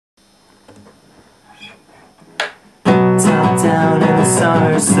Top down in the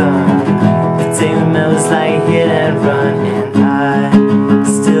summer sun, the day we met was like hit and run, and I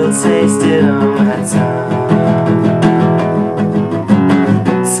still taste it on my tongue.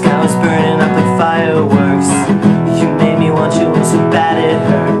 The sky was burning up like fireworks. You made me want you so bad it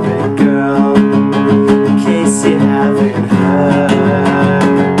hurt. But girl, in case you haven't heard,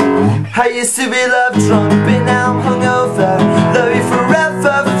 I used to be love drunk, but now I'm hungover. Love you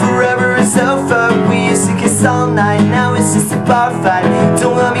forever, forever is over. We used to kiss all night, now it's just a bar fight.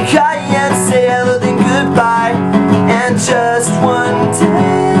 Don't let me cry and say hello then goodbye. And just one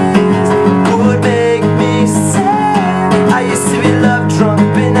taste would make me sad. I used to be love drunk,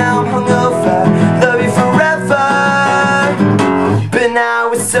 but now I'm hungover. Love you forever, but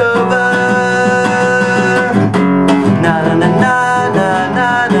now it's over. Na na na na na na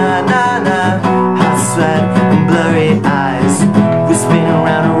na na na. Hot sweat and blurry eyes, we're spinning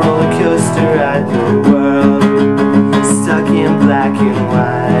around a roller coaster ride through the world, stuck in black and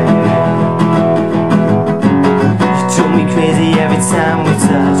white. You drove me crazy every time we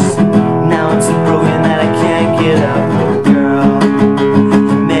touched. Now I'm so broken that I can't get up. Oh girl,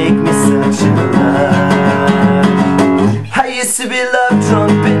 you make me such a love. I used to be love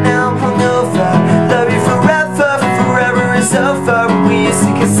drunk, but now I'm hungover. Love you forever, forever is over. We used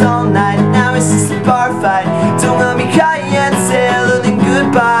to kiss all night, now it's just a bar fight. Don't let me cry and say hello then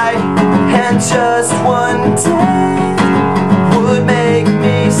goodbye. And just one day would make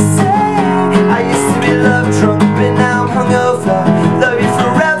me sad. I used to be love drunk, but now I'm hungover. Love you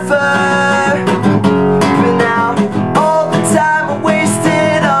forever, but now all the time I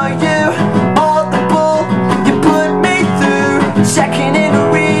wasted on you, all the bull you put me through, checking in to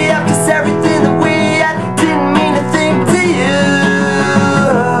re-up, cause everything that we had didn't mean a thing to you.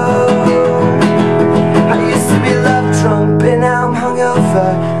 I used to be love drunk, but now I'm hungover.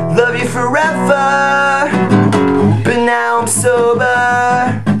 Love you forever, but now I'm sober.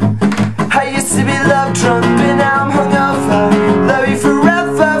 I used to be love drunk, but now I'm hungover. Love you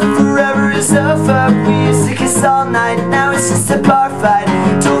forever, forever is over. We used to kiss all night, now it's just a bar fight.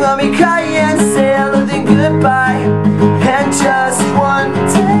 Don't let me cry and say hello then goodbye. And just